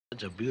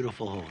It's a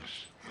beautiful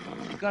horse.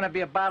 It's gonna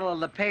be a bottle of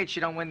LePage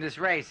you don't win this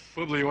race.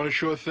 Wibbly, you want a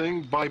sure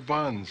thing? Buy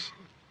bonds.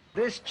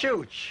 This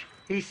chooch,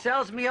 he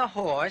sells me a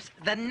horse.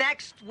 The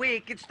next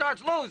week, it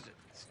starts losing.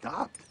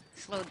 Stopped.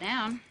 Slowed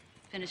down.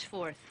 Finished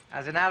fourth.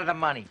 As an out of the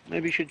money.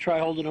 Maybe you should try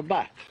holding her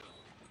back.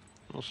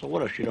 Also,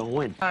 what if she don't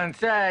win?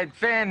 Unsaid,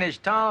 finish,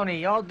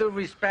 Tony. All due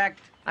respect,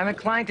 I'm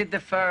inclined to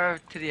defer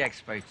to the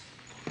experts.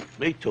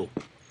 Me too.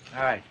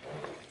 All right.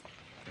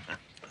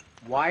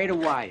 Wire to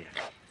wire.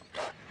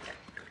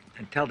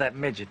 And tell that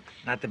midget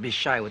not to be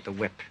shy with the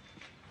whip.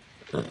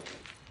 If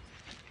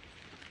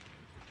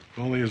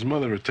only his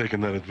mother had taken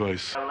that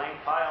advice. No, goddamn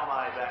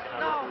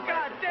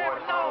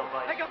no!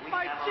 I got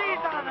 5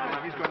 G's on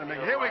her! He's gonna make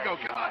it. Here we go,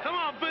 come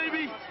on,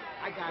 baby!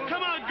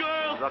 Come on,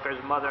 girl!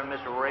 Zucker's mother,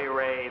 Miss Ray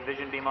Ray,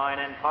 Vision Be Mine,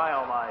 and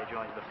Pile My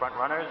joins the front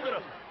runners.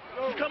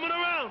 He's coming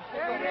around!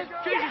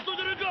 Jesus, look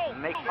at her go!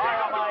 Make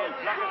Pile My and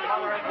Zucker's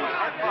mother and we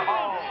head for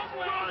home.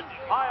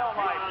 Pile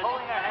My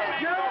pulling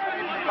ahead.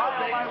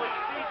 Pile My with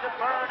speed to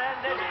burn,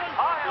 and it's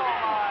Pile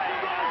My!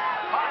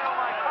 Pile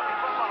My coming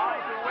from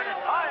behind to win it.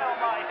 Pile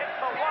My hits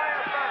the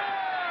wire first.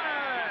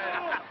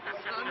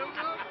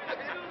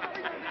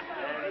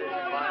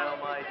 Pile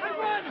My to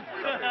win it.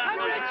 I'm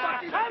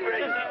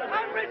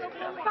rich!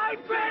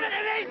 5 grand and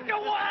an ace to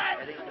 1!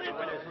 Heading to the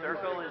winner's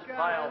circle is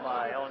Pile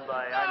My, owned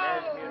by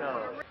Inez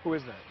Munoz. Who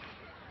is that?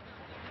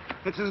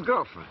 It's his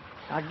girlfriend.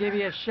 I'll give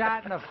you a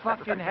shot in the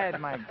fucking head,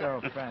 my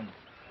girlfriend.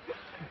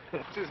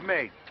 It's his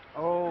mate.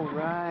 Oh,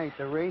 right,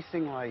 the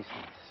racing license.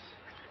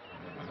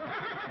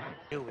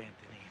 You, Anthony.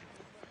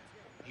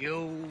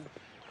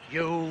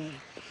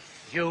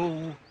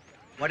 You.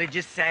 What did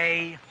you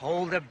say?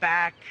 Hold her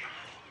back.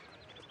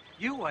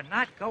 You are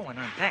not going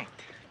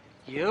unthanked.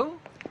 You?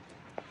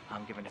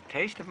 I'm giving a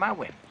taste of my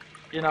win.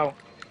 You know,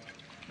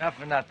 not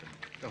for nothing.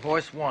 The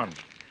horse won.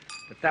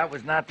 But that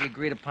was not the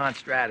agreed-upon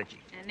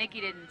strategy. And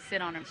Nikki didn't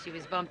sit on her. She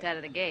was bumped out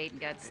of the gate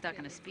and got stuck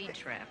in a speed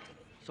trap.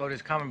 So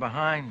this coming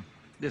behind,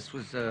 this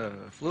was a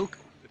fluke?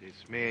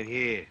 This man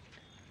here,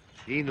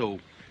 he knew.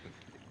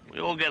 We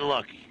all get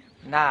lucky.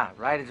 Nah,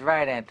 right is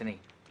right, Anthony.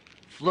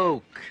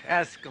 Fluke,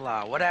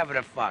 Escalade, whatever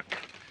the fuck.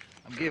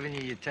 I'm giving you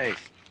your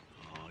taste.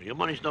 Oh, your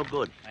money's no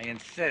good. I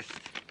insist.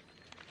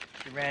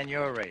 You ran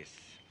your race.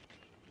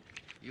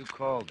 You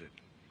called it.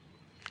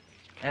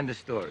 End of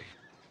story.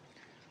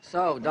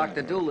 So,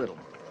 Dr. Doolittle,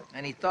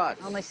 any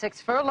thoughts? Only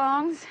 6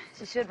 furlongs.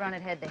 She should run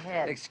it head to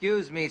head.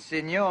 Excuse me,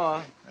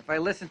 senor. If I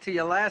listened to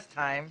you last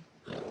time...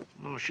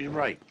 No, she's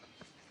right.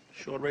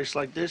 Short race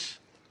like this,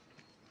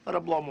 let her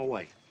blow him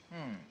away.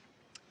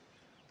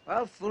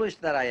 Well, foolish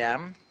that I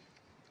am,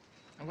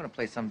 I'm gonna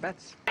play some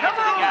bets. Come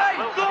on, guys!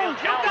 Go! You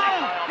go!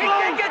 He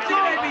can't get you,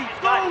 baby!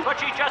 Go! But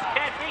she just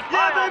can't beat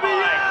Pile My.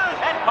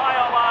 Yeah! And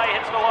Pile My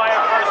hits the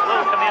wire first.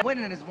 Lou, come in.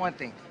 Winning is one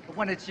thing, but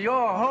when it's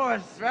your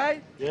horse,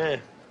 right?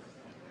 Yeah.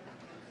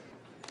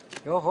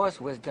 Your horse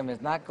wisdom is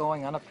not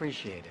going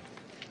unappreciated.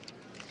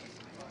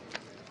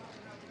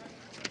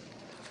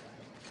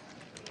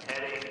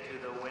 Heading to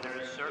the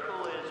winner's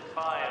circle is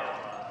Pile My.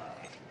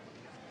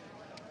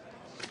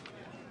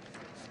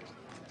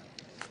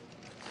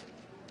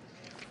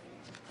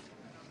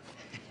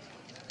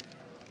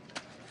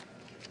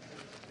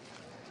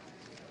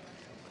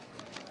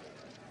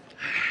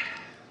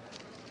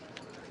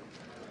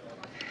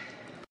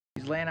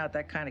 He's laying out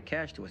that kind of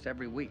cash to us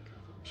every week.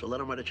 So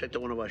let him write a check to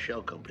one of our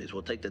shell companies.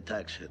 We'll take the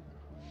tax hit.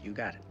 You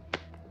got it.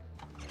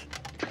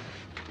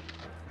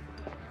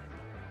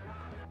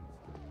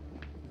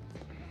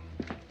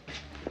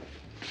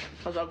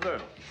 How's our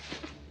girl?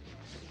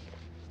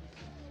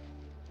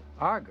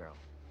 Our girl.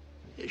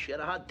 Yeah, she had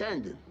a hot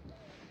tendon.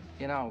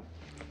 You know,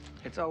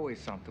 it's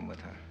always something with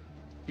her.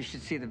 You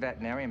should see the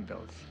veterinarian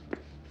bills.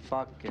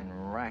 Fucking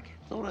racket.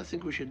 You know what I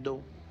think we should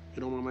do?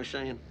 You know what am I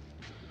saying?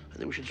 I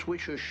think we should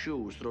switch her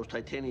shoes to those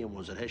titanium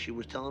ones that Heshy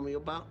was telling me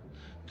about.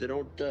 They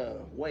don't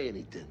weigh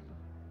anything,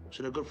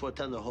 so they're good for a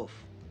tender hoof.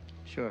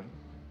 Sure.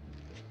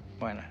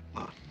 Why not?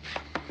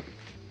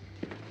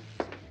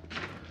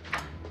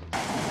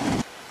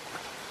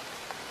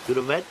 You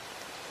the vet?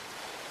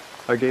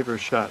 I gave her a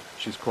shot.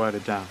 She's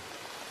quieted down.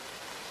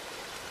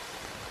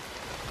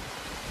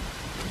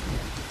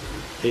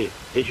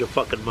 Here's your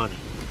fucking money.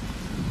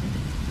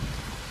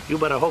 You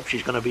better hope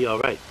she's gonna be all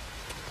right.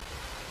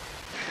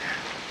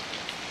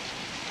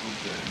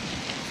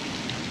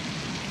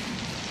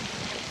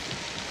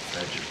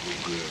 That's a good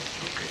girl.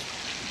 Okay.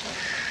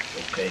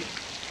 Okay.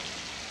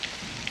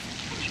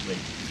 Trust me.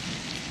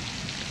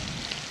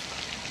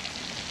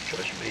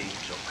 Trust me.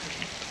 It's okay.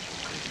 It's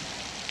okay.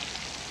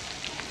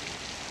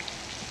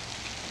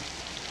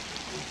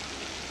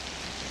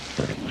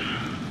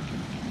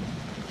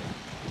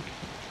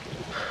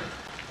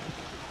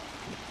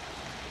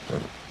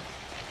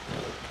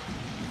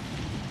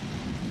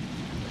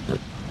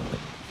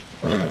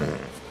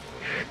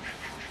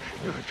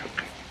 It's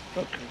okay.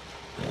 Okay.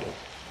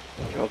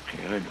 It's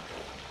okay, I know.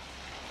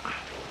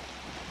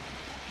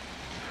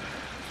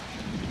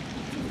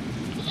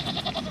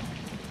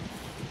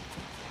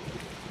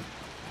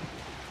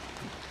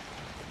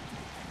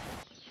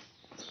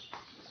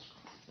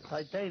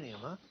 Titanium,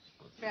 huh?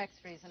 Track's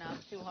freezing out.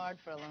 It's too hard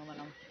for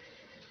aluminum.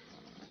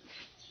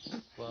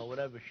 Well,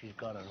 whatever she's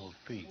got on her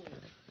feet,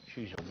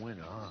 she's a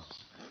winner,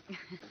 huh?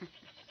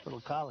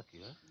 Little colicky,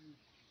 huh?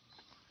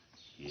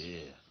 Yeah.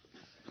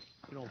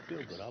 You don't feel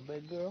good, huh,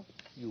 bad girl?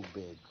 You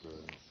bad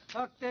girl.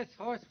 Fuck this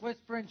horse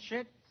whispering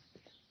shit.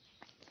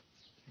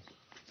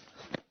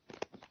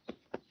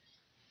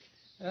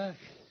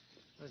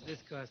 What's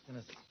this costing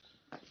us?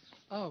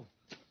 Oh,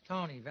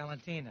 Tony,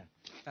 Valentina.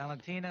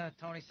 Valentina,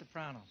 Tony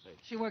Soprano.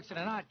 She works at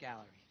an art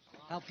gallery,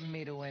 helping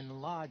me to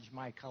enlarge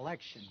my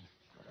collection.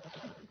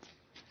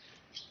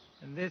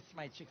 And this,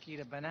 my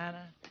Chiquita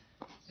banana,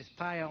 is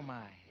Pie Oh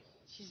My.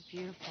 She's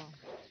beautiful.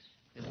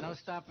 There's no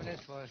stopping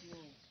this horse.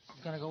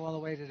 She's gonna go all the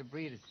way to the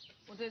breeders.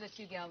 We'll do the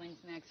two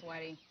geldings next,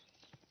 Whitey.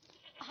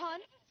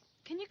 Hon,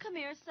 can you come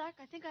here a sec?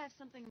 I think I have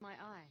something in my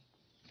eye.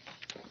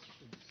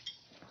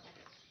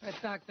 Let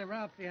Dr.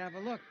 Ralphie have a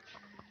look.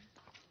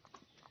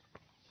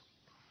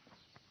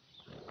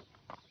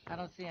 I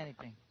don't see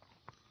anything.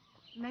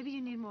 Maybe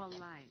you need more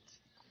light.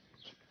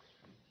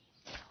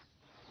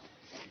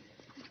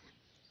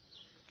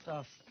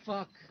 The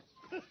fuck?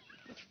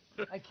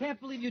 I can't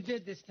believe you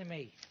did this to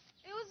me.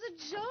 It was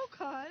a joke,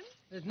 hon.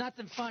 There's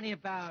nothing funny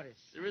about it.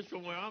 There is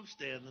from where I'm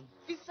standing.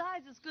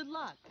 Besides, it's good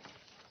luck.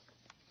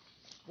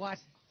 What?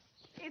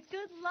 It's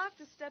good luck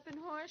to step in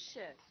horse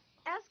shit.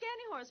 Ask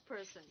any horse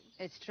person.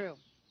 It's true.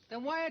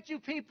 Then why aren't you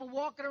people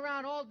walking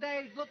around all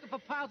day looking for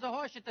piles of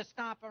horseshit to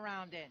stomp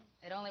around in?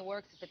 It only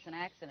works if it's an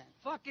accident.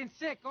 Fucking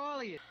sick, all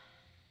of you.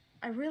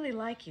 I really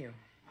like you.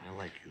 I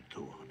like you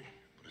too, honey,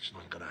 but it's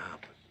not gonna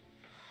happen.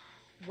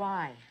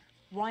 Why?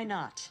 Why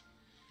not?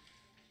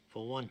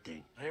 For one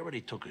thing, I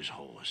already took his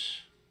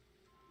horse.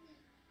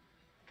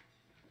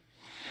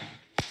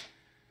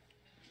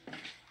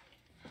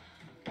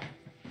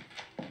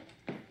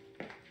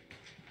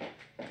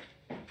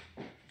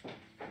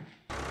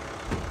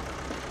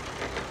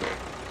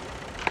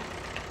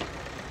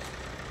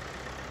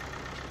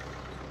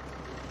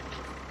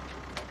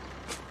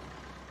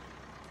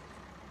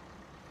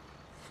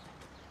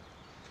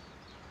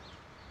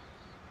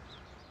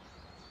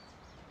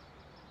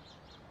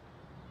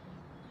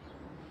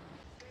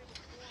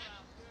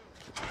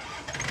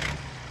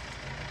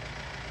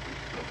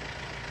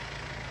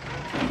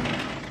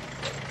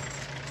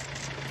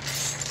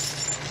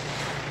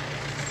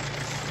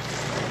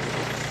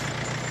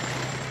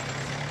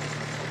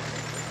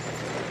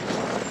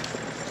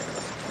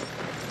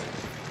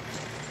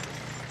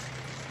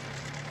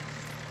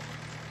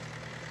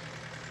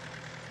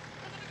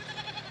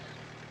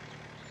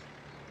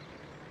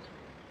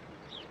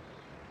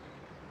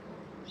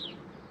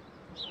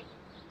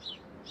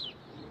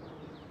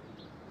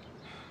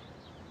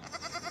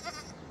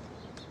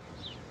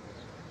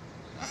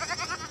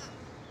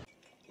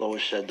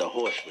 Lois said the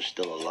horse was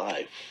still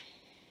alive,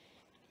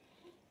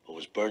 but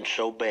was burned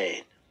so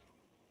bad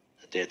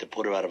that they had to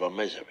put her out of her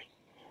misery.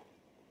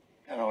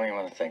 I don't even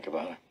want to think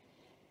about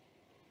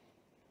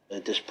it.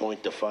 At this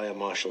point, the fire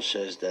marshal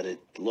says that it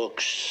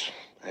looks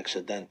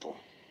accidental.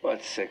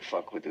 What sick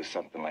fuck would do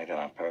something like that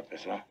on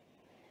purpose, huh?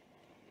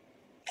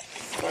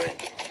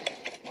 Right.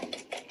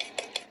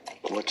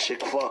 What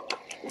sick fuck?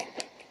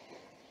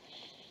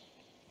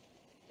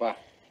 What?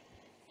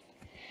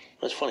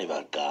 What's funny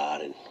about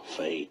God and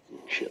fate and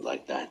shit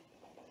like that?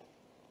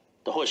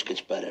 The horse gets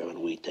better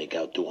and we take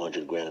out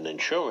 200 grand in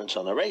insurance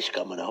on the race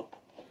coming up.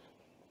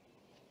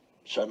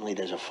 Suddenly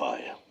there's a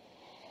fire.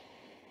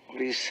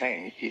 What are you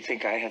saying? You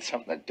think I had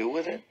something to do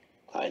with it?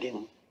 I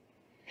didn't.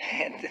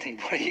 Anthony,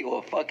 what are you,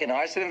 a fucking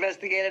arson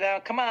investigator now?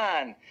 Come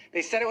on.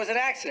 They said it was an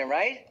accident,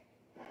 right?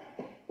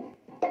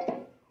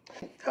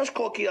 How's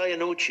Corky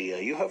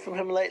Iannucci? You heard from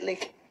him lately?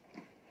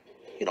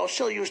 You know,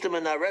 still used him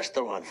in that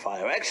restaurant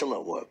fire.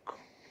 Excellent work.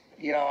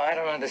 You know, I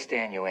don't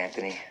understand you,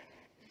 Anthony.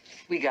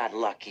 We got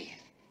lucky.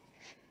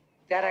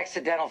 That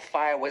accidental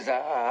fire was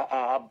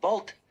a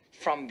bolt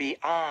from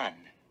beyond.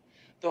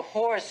 The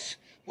horse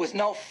was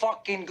no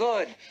fucking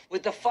good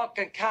with the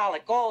fucking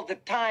colic all the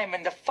time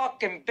and the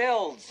fucking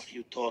bills. What are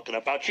you talking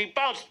about? She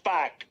bounced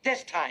back.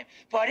 This time.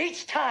 But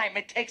each time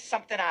it takes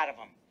something out of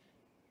him.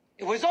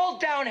 It was all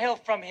downhill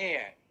from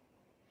here.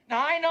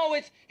 Now, I know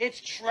it's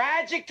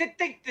tragic to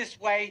think this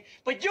way,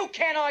 but you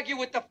can't argue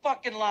with the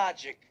fucking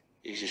logic.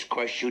 Jesus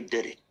Christ, you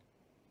did it.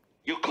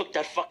 You cooked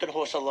that fucking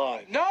horse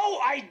alive. No,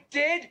 I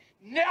did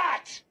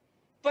not.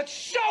 But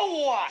so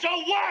what? So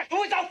what? It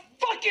was a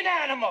fucking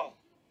animal.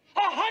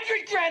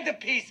 100 grand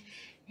apiece.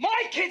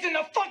 My kid's in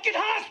the fucking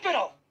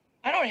hospital.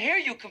 I don't hear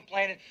you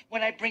complaining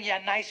when I bring you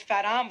a nice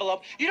fat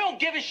envelope. You don't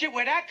give a shit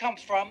where that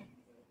comes from.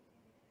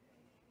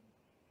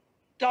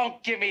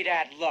 Don't give me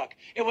that look.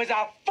 It was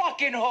a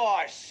fucking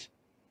horse.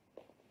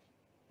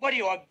 What are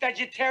you, a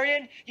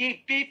vegetarian? You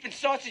eat beef and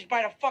sausage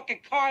by the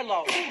fucking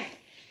carload.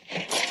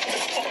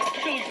 I'll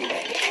kill you.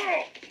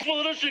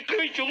 Well, that's a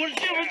creature. What did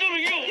she ever do to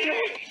you?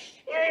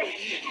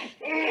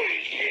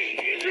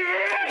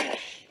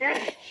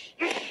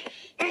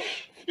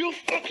 You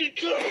fucking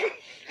killed her.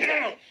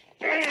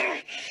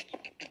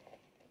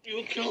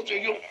 You killed her.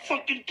 You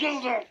fucking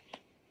killed her.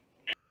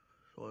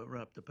 So I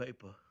wrapped the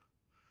paper.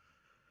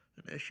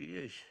 And there she she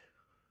is.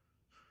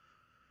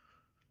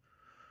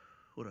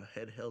 With her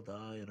head held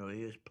high and her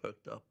ears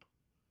perked up.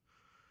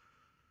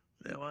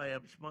 Now I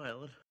am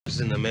smiling. This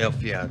is in the mail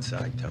for you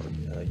outside,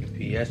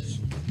 Tony. UPS.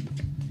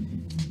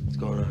 What's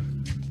going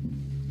on?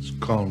 Just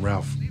calling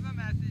Ralph. Leave a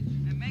message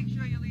and make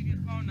sure you leave your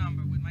phone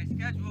number. With my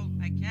schedule,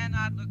 I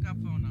cannot look up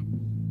phone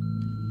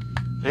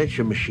numbers.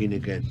 Answer machine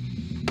again.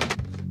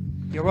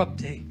 You're up,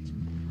 T.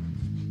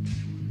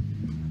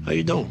 How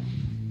you doing?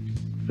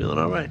 Feeling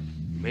all right?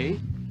 Me?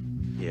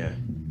 Yeah.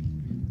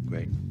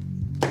 Great.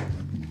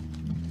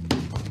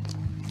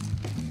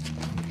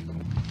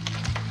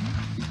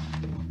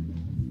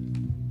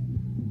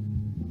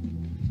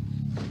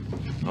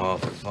 Oh,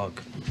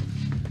 fuck.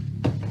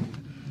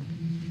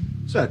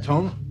 What's that,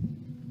 Tony?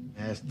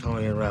 That's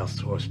Tony and Ralph's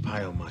horse,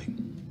 Pile Mike.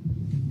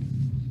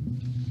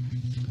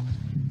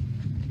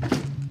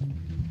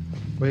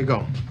 Where you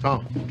going?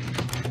 Tom.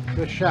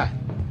 Good shot.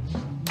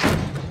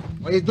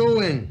 What you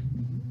doing?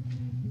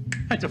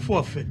 That's a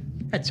forfeit.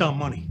 That's our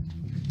money.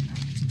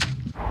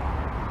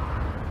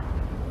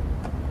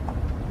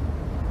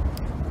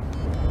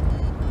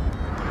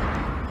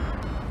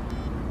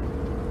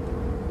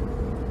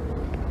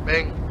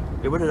 Bing.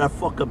 Get rid of that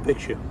fucking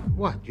picture.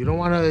 What? You don't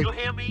want to... You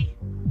hear me?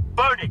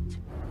 Burn it.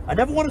 I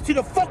never want to see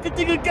the fucking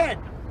thing again.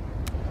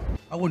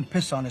 I wouldn't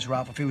piss on this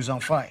Ralph if he was on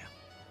fire.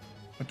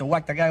 But to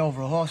whack the guy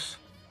over a horse,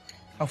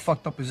 how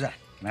fucked up is that?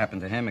 It can happen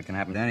to him, it can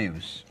happen to any of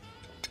us.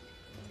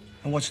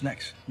 And what's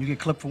next? You get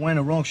clipped for wearing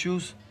the wrong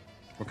shoes?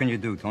 What can you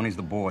do? Tony's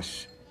the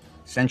boss.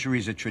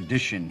 Centuries of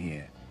tradition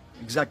here.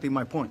 Exactly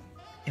my point.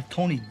 If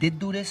Tony did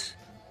do this,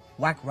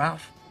 whack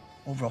Ralph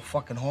over a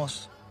fucking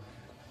horse,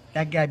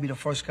 that guy'd be the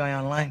first guy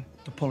online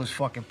to pull his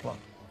fucking plug.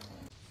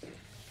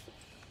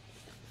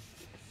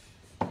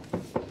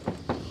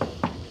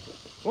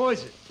 Who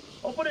is it?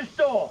 Open this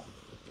door.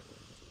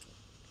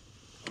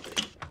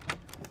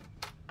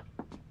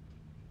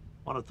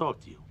 Want to talk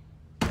to you.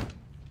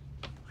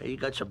 Hey, you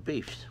got some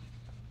beefs.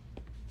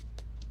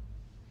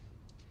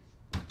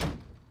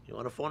 You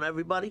want to phone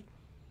everybody?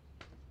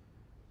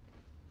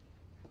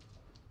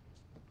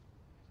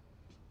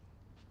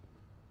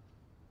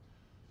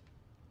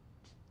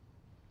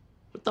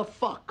 What the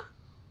fuck?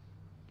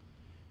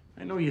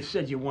 I know you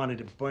said you wanted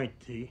it burnt,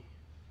 T.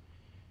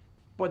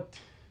 But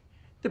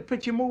the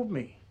picture moved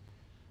me.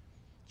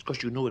 It's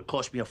because you knew it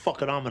cost me a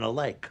fucking arm and a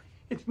leg.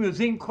 It's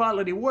museum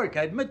quality work,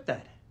 I admit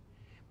that.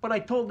 But I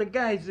told the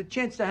guys the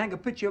chance to hang a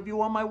picture of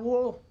you on my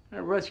wall. I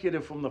rescued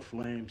it from the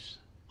flames.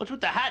 What's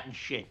with the hat and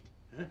shit?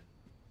 Huh?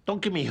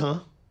 Don't give me, huh?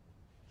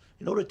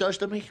 You know what it does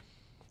to me?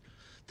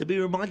 To be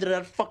reminded of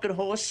that fucking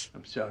horse?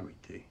 I'm sorry,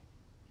 T.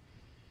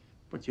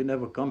 But you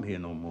never come here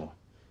no more.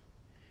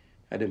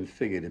 I didn't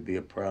figure it'd be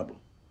a problem.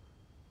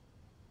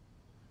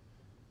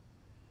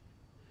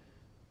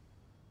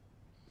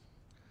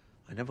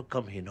 I never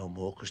come here no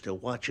more because they're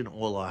watching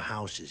all our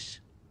houses.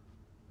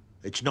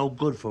 It's no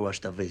good for us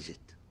to visit.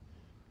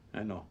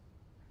 I know.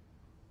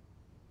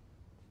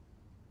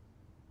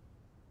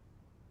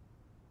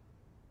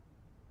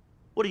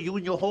 What are you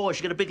and your horse?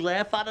 You get a big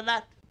laugh out of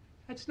that?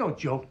 That's no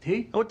joke,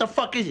 T. What the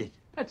fuck is it?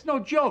 That's no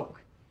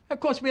joke. That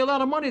cost me a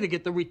lot of money to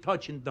get the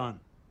retouching done.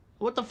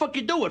 What the fuck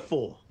you do it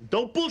for?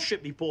 Don't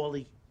bullshit me,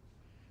 Paulie.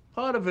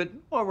 Part of it,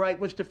 all right,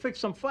 was to fix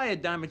some fire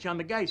damage on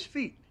the guy's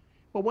feet.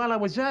 But while I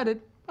was at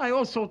it, I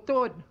also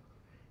thought,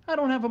 I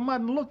don't have a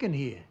modern look in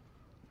here.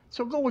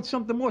 So go with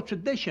something more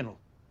traditional.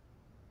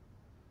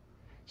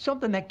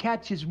 Something that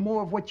catches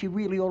more of what you're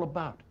really all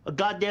about. A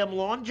goddamn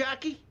lawn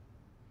jockey?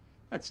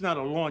 That's not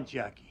a lawn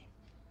jockey.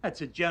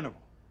 That's a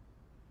general.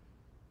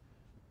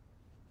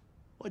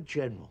 What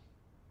general?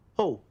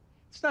 Who?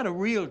 It's not a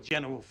real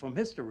general from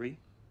history.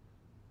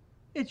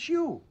 It's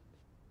you.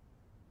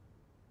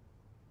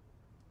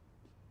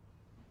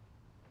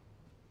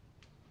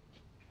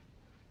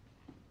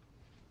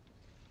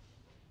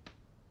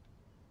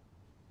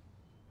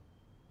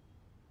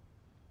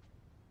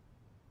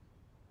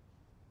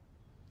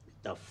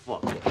 The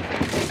fuck?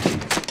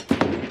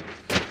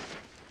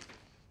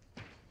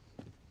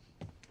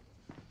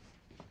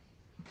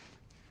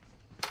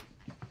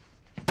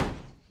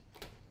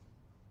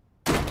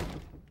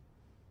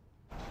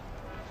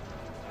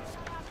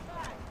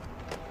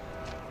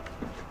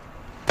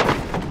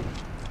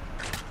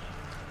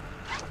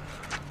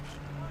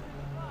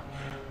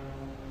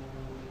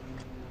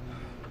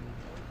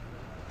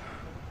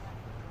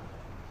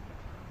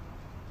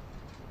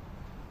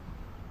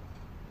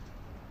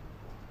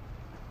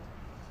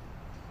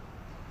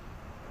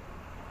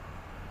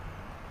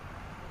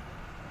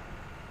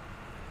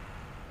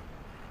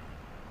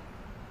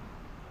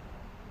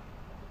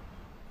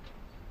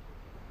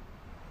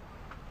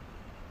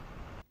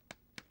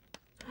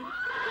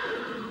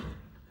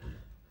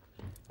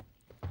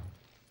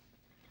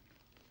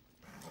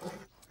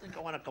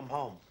 I want to come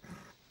home.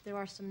 There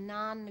are some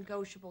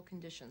non-negotiable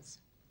conditions.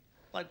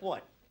 Like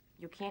what?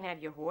 You can't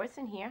have your horse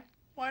in here.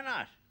 Why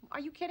not?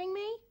 Are you kidding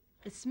me?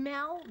 The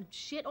smell and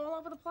shit all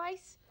over the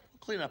place? We'll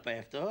clean up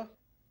after her.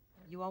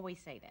 You always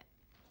say that.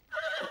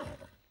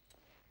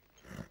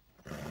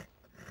 I'll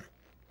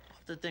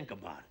have to think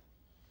about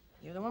it.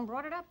 You're the one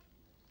brought it up.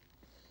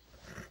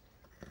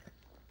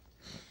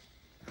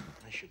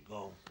 I should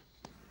go.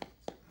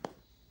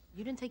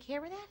 You didn't take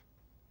care of that?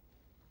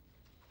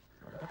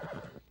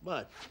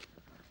 What?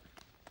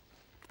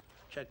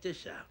 Check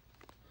this out.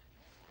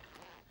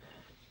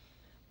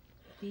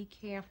 Be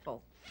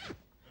careful.